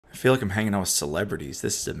I feel like I'm hanging out with celebrities.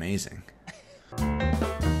 This is amazing.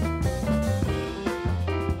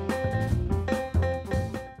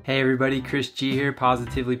 Hey everybody, Chris G here,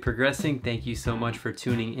 Positively Progressing. Thank you so much for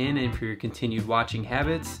tuning in and for your continued watching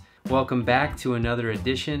habits. Welcome back to another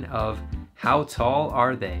edition of How Tall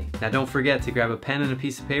Are They? Now don't forget to grab a pen and a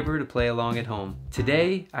piece of paper to play along at home.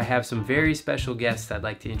 Today, I have some very special guests I'd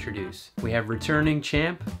like to introduce. We have returning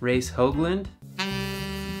champ, Race Hoglund,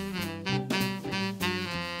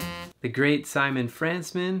 the great Simon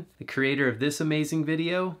Fransman, the creator of this amazing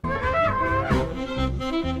video,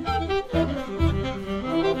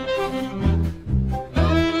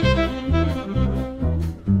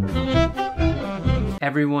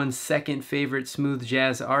 everyone's second favorite smooth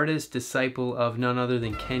jazz artist, disciple of none other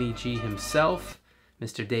than Kenny G himself,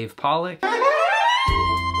 Mr. Dave Pollack.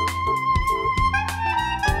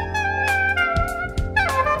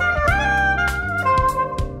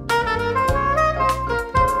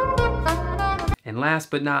 And last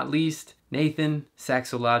but not least, Nathan,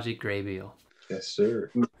 Saxologic Graybeal. Yes,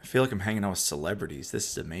 sir. I feel like I'm hanging out with celebrities.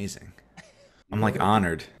 This is amazing. I'm like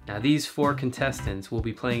honored. Now these four contestants will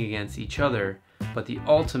be playing against each other, but the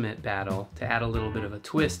ultimate battle, to add a little bit of a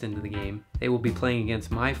twist into the game, they will be playing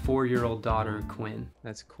against my 4-year-old daughter, Quinn.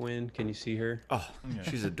 That's Quinn. Can you see her? Oh,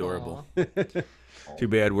 she's adorable. Too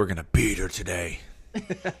bad we're gonna beat her today.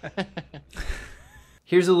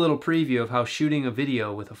 Here's a little preview of how shooting a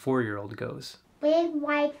video with a 4-year-old goes. Big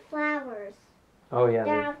white flowers. Oh yeah.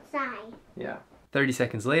 They're outside. Yeah. 30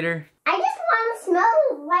 seconds later. I just want to smell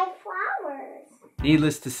the white flowers.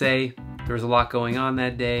 Needless to say, there was a lot going on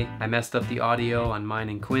that day. I messed up the audio on mine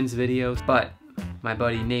and Quinn's videos, but my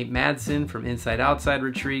buddy Nate Madsen from Inside Outside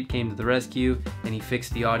Retreat came to the rescue and he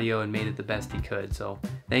fixed the audio and made it the best he could. So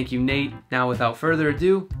thank you, Nate. Now without further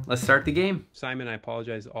ado, let's start the game. Simon, I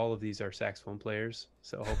apologize. All of these are saxophone players,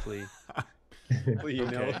 so hopefully you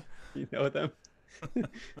know them.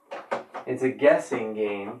 It's a guessing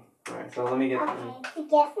game. All right, so let me get... Okay, it's a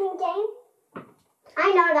guessing game?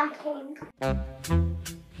 I know that game.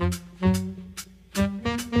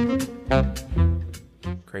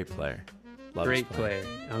 Great player. Love Great his play.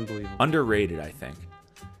 player. Unbelievable. Underrated, I think.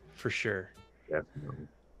 For sure. Definitely.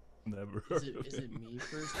 Never. Is it me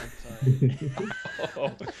first? I'm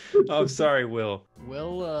sorry. I'm sorry, Will.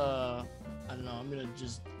 Will, I don't know, I'm gonna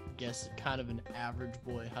just guess kind of an average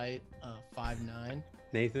boy height, 5'9".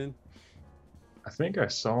 Nathan? I think I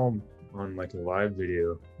saw him on like a live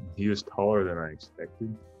video. He was taller than I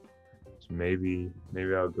expected. So maybe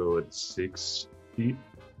I'll go with 6 feet.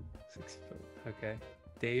 6 foot. Okay.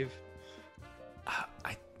 Dave?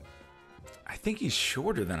 I think he's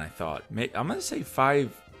shorter than I thought. I'm gonna say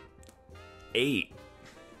 5'8".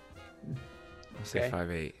 I'll say Okay.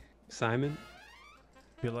 5'8". Simon?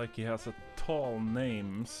 I feel like he has a tall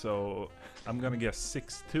name, so I'm gonna guess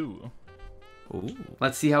 6'2". Ooh.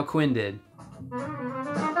 Let's see how Quinn did.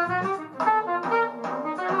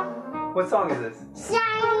 What song is this?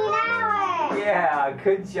 Shining hour! Yeah,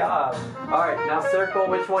 good job. All right, now circle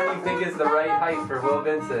which one you think is the right height for Will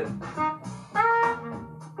Vincent.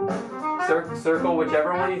 Circle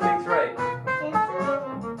whichever one you think's right.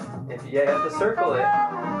 If you have to circle it.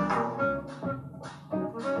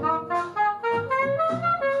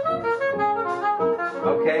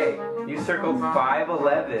 Okay, you circled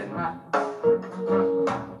 5'11".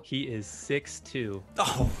 He is 6'2".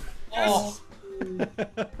 Oh.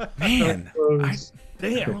 Man. I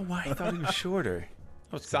don't know why I thought he was shorter.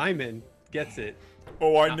 Simon gets it.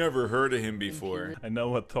 Oh, I never heard of him before. I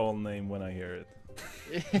know a tall name when I hear it.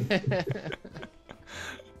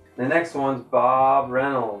 The next one's Bob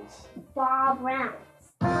Reynolds. Bob Reynolds.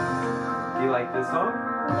 Do you like this song?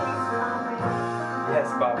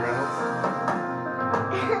 Yes, Bob Reynolds.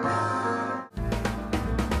 Yes, Bob Reynolds.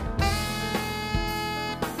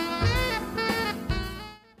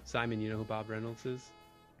 Simon, you know who Bob Reynolds is?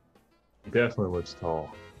 He definitely looks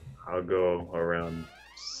tall. I'll go around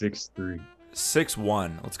 6'3".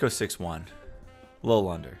 6'1". Let's go 6'1". A little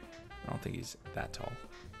under. I don't think he's that tall.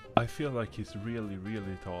 I feel like he's really,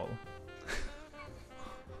 really tall.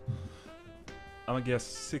 I'm gonna guess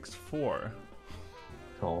 6'4".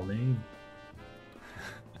 Tall name.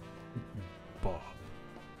 Bob.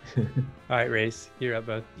 All right, Race, you're up,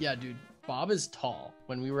 bud. Yeah, dude, Bob is tall.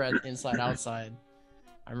 When we were at Inside Outside,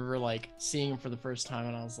 I remember like seeing him for the first time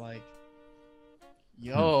and I was like,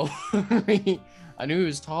 yo. I knew he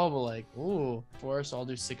was tall, but like, ooh, so I'll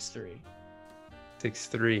do 6'3".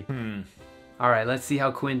 6'3". All right, let's see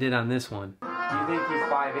how Quinn did on this one. Do you think he's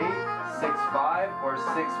 5'8", 6'5", or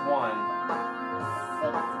 6'1"?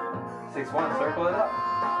 6'1", circle it up.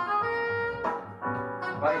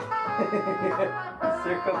 Like,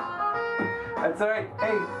 circle. That's all right.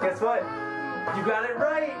 Hey, guess what? You got it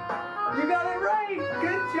right. You got it right.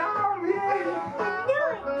 Good job, man.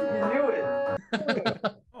 You knew it.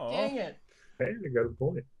 Dang it. Hey, I got a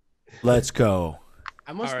point. Let's go.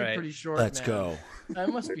 I must All be right. pretty short, Let's man. go. I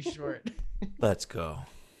must be short. Let's go.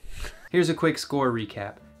 Here's a quick score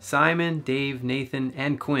recap. Simon, Dave, Nathan,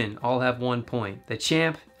 and Quinn all have 1 point. The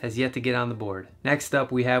champ has yet to get on the board. Next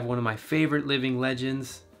up, we have one of my favorite living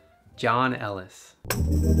legends, John Ellis. Do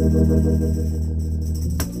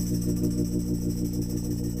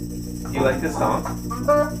you like this song?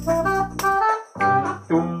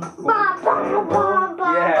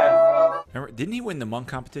 Yeah. Remember, didn't he win the monk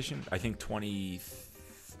competition? I think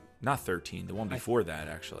not 13, the one before that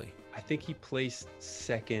actually. I think he placed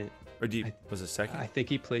second. Or was it second? I think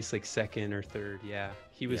he placed like second or third. Yeah,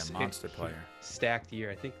 he was Yeah, monster player. Stacked year.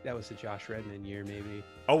 I think that was the Josh Redmond year, maybe.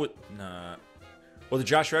 Oh, nah. Well, the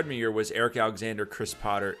Josh Redmond year was Eric Alexander, Chris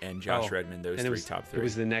Potter, and Josh Oh, Redmond. Those and three top three. It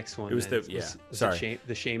was the next one. It was then. the- yeah, Was sorry. it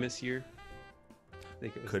the Sheamus year. I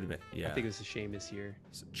think it was. Could have been. Yeah. I think it was the Sheamus year.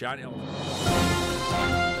 So John Ellis.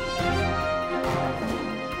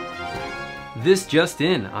 This just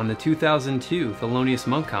in on the 2002 Thelonious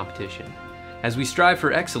Monk competition. As we strive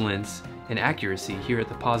for excellence and accuracy here at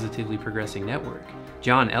the Positively Progressing Network,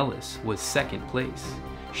 John Ellis was second place.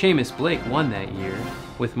 Seamus Blake won that year,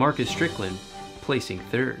 with Marcus Strickland placing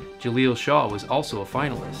third. Jaleel Shaw was also a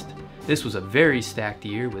finalist. This was a very stacked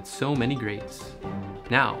year with so many greats.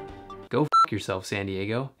 Now, go f*** yourself, San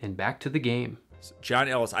Diego, and back to the game. So John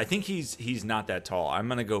Ellis. I think he's not that tall. I'm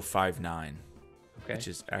gonna go 5'9", Okay. which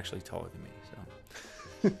is actually taller than me. So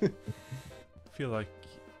I feel like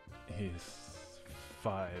he's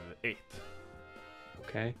 5'8".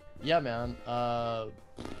 Okay. Yeah, man. 5'9".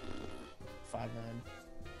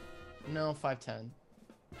 No, 5'10".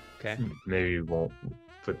 Okay. Maybe you won't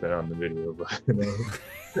put that on the video, but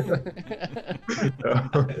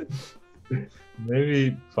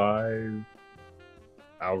maybe 5.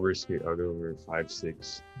 I'll risk it. I'll go over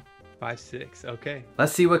 5'6". 5'6". Okay.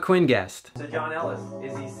 Let's see what Quinn guessed. So John Ellis,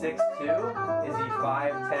 is he 6'2", is he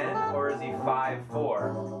 5'10", or is he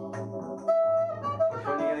 5'4"? Which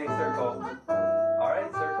one are you gonna circle? All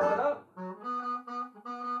right, circle it up.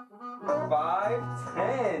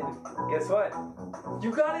 5'10". Guess what? You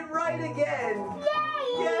got it right again.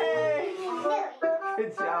 Yay!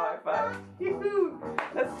 Good job, high five. Yoo-hoo.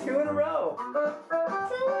 That's 2 in a row.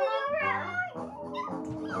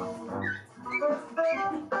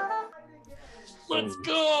 Let's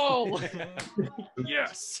go!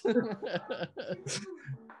 Yes!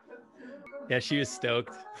 Yeah, she was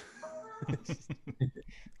stoked.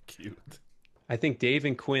 Cute. I think Dave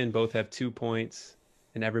and Quinn both have 2 points,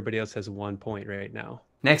 and everybody else has 1 point right now.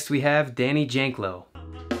 Next, we have Danny Janklow.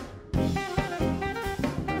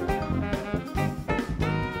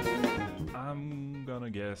 I'm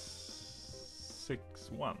gonna guess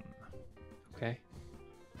 6'1". Okay.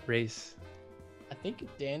 Race. I think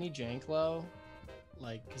Danny Janklow,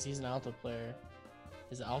 like, because he's an alto player,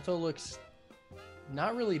 his alto looks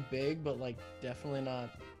not really big, but, like, definitely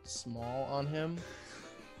not small on him.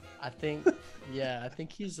 I think, yeah, I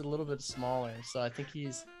think he's a little bit smaller. So I think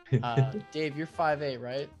he's, Dave, you're 5'8",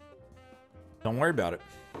 right? don't worry about it.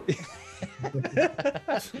 You're the I'm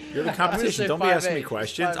gonna competition. say Don't be asking me 5'8".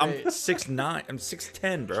 questions. I'm 5'8". 6'9". I'm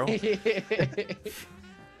 6'10", bro.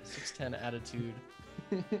 6'10" attitude.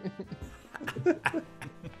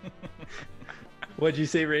 What'd you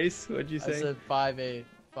say, Race? What'd you I say? said 5'8".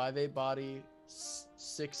 5'8" body,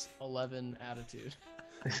 6'11" attitude.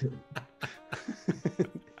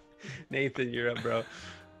 Nathan, you're up, bro.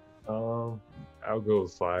 I'll go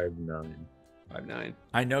 5'9". 5'9".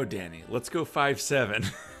 I know, Danny. Let's go 5'7".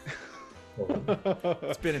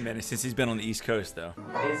 It's been a minute since he's been on the East Coast, though.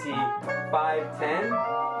 Is he 5'10",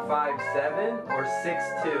 5'7", or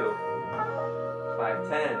 6'2"?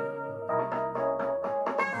 5'10".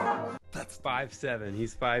 That's 5'7".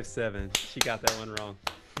 He's 5'7". She got that one wrong.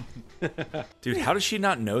 Dude, how does she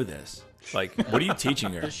not know this? Like, what are you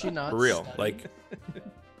teaching her? Does she not For real? study? Like,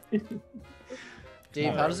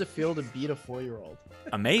 Dave, how does it feel to beat a 4-year-old?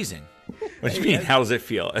 amazing. What do you mean? How does it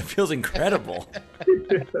feel? It feels incredible.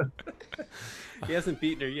 He hasn't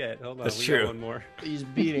beaten her yet. Hold on, That's we true. got one more. He's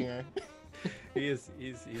beating her. He's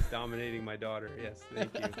dominating my daughter. Yes, thank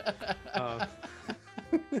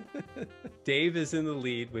you. Dave is in the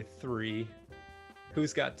lead with 3.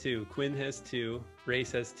 Who's got 2? Quinn has 2,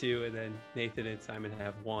 Race has 2, and then Nathan and Simon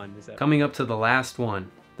have 1. Is that coming up to the last one,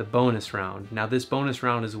 the bonus round. Now this bonus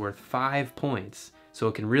round is worth 5 points, so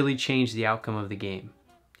it can really change the outcome of the game.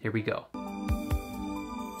 Here we go.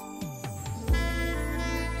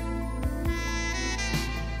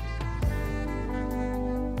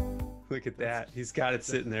 Look Look at that. He's got it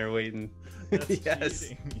sitting there waiting. That's Yes.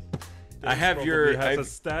 cheating. I have Probably your. has I- a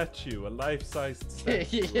statue, a life-sized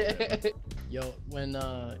statue. Yeah. Yo, when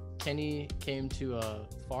Kenny came to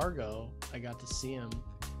Fargo, I got to see him,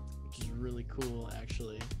 which is really cool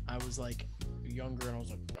actually. I was like younger and I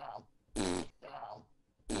was like,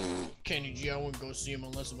 Kenny G, I wouldn't go see him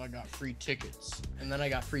unless if I got free tickets. And then I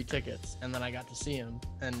got free tickets and then I got to see him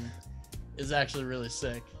and it's actually really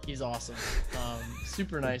sick. He's awesome.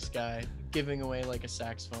 Super nice guy, giving away like a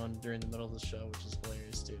saxophone during the middle of the show, which is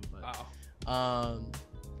hilarious too. But Wow.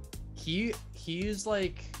 he's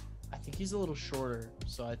like, I think he's a little shorter,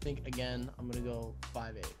 so I think again I'm gonna go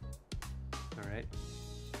 5'8". All right.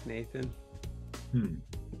 Nathan.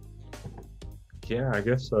 Yeah, I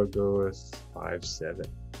guess I'll go with 5'7".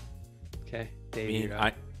 Okay. I Dave. mean, you're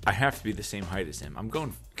up. I have to be the same height as him. I'm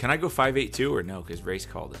going. Can I go 5'8" too, or no? Because Race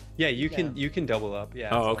called it. Yeah, you can double up. Yeah.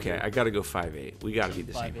 Oh, it's all okay. good. I got to go 5'8". We got to be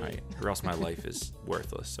the same 5'8". height, or else my life is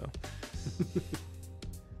worthless. So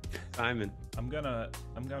Simon. I'm gonna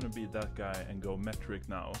be that guy and go metric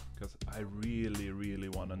now because I really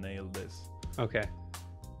want to nail this. Okay.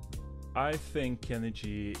 I think Kenny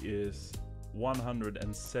G is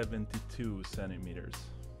 172 centimeters.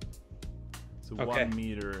 So Okay. 1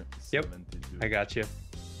 meter Yep. 72. I got you.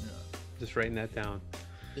 Yeah. Just writing that down.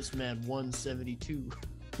 This man 172.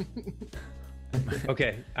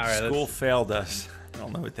 Okay. All right. school Let's, failed us. I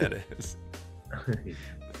don't know what that is.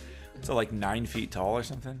 So like 9 feet tall or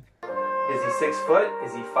something. Is he 6 foot?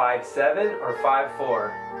 Is he 5'7" or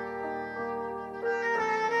 5'4"?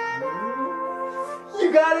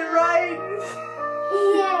 You got it right!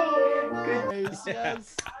 Yay! Good.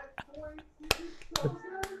 Yes.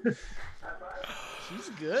 She's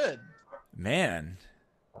good. Man,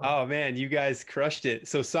 oh man, you guys crushed it.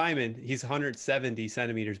 So Simon, he's 170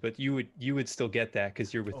 centimeters, but you would still get that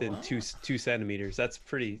because you're within wow. two centimeters. That's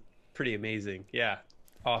pretty amazing. Yeah.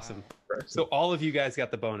 Awesome. Impressive. So all of you guys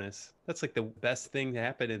got the bonus. That's like the best thing to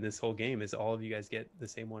happen in this whole game is all of you guys get the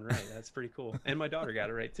same one right. That's pretty cool. And my daughter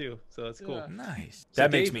got it right too. So that's cool. Yeah. nice. So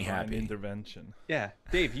That makes Dave- me Fine happy. intervention. Yeah.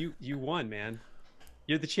 Dave, you won, man.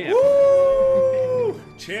 You're the champ. Woo!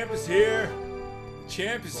 Champ is here.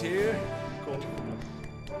 Champ is here.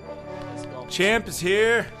 Let's go. Champ is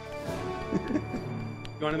here. You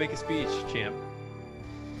want to make a speech, champ?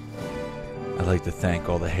 I'd like to thank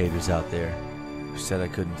all the haters out there who said I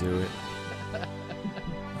couldn't do it.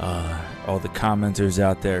 All the commenters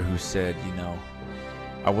out there who said, you know,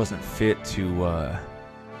 I wasn't fit to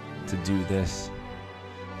do this.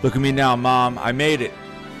 Look at me now, Mom. I made it.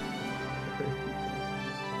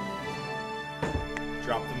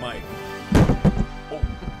 Drop the mic. Oh.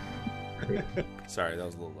 Sorry, that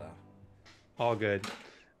was a little loud. All good.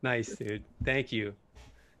 Nice, dude. Thank you.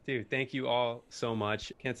 Dude, thank you all so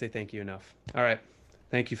much. Can't say thank you enough. All right.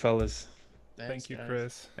 Thank you, fellas. Thanks, Thank you, guys.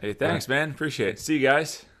 Chris. Hey, thanks, man. Appreciate it. See you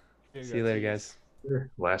guys. See you later, guys. Sure.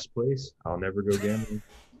 Last place. I'll never go gambling.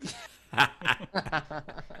 All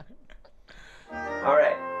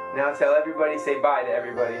right. Now tell everybody, say bye to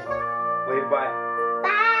everybody. Wave bye.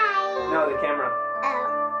 Bye! No, the camera.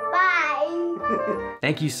 Oh, bye!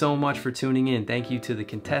 Thank you so much for tuning in. Thank you to the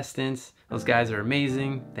contestants. Those guys are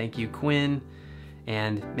amazing. Thank you, Quinn.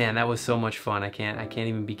 And man, that was so much fun. I can't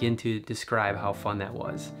even begin to describe how fun that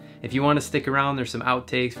was. If you want to stick around, there's some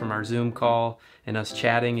outtakes from our Zoom call and us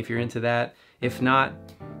chatting if you're into that. If not,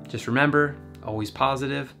 just remember, always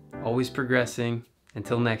positive, always progressing.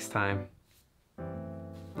 Until next time,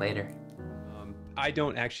 later. I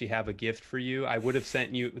don't actually have a gift for you. I would have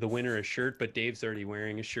sent you the winner a shirt, but Dave's already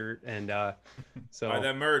wearing a shirt, and so Buy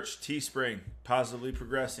that merch, Teespring, positively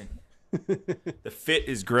progressing. The fit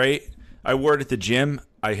is great. I wore it at the gym.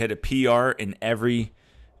 I had a PR in every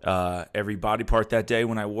body part that day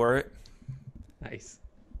when I wore it. nice.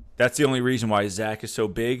 That's the only reason why Zach is so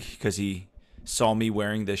big, because he saw me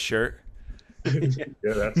wearing this shirt. Yeah,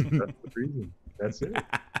 that's the reason. That's it.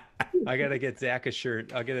 I gotta get Zach a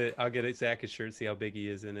shirt. I'll get a Zach a shirt. See how big he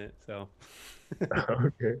is in it. So,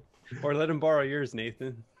 Okay. or let him borrow yours,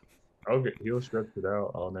 Nathan. Okay. He'll stretch it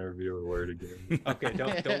out. I'll never be able to wear it again. Okay,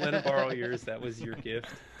 don't let him borrow yours. That was your gift.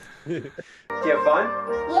 Did you have fun?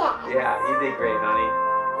 Yeah! Yeah, you did great, honey.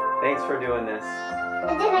 Thanks for doing this.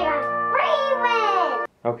 And then I got free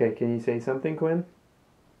win! Okay, can you say something, Quinn?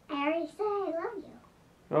 I already said I love you.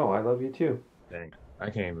 Oh, I love you too. Dang. I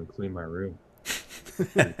can't even clean my room.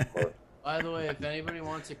 By the way, if anybody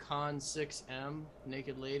wants a Con 6M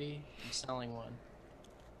naked lady, I'm selling one.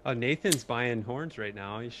 Oh, Nathan's buying horns right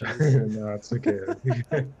now. He should. No, it's okay.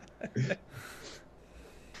 Man,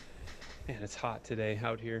 it's hot today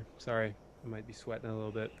out here. Sorry, I might be sweating a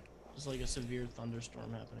little bit. Just like a severe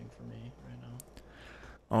thunderstorm happening for me right now.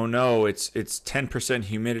 Oh no, it's 10%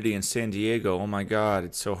 humidity in San Diego. Oh my God,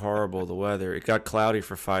 it's so horrible, the weather. It got cloudy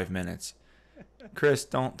for 5 minutes. Chris,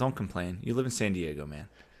 don't complain. You live in San Diego, man.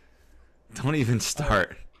 Don't even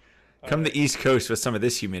start. Come to the East Coast with some of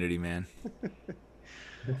this humidity, man.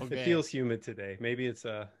 Okay. It feels humid today. Maybe it's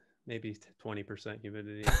maybe 20%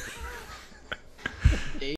 humidity.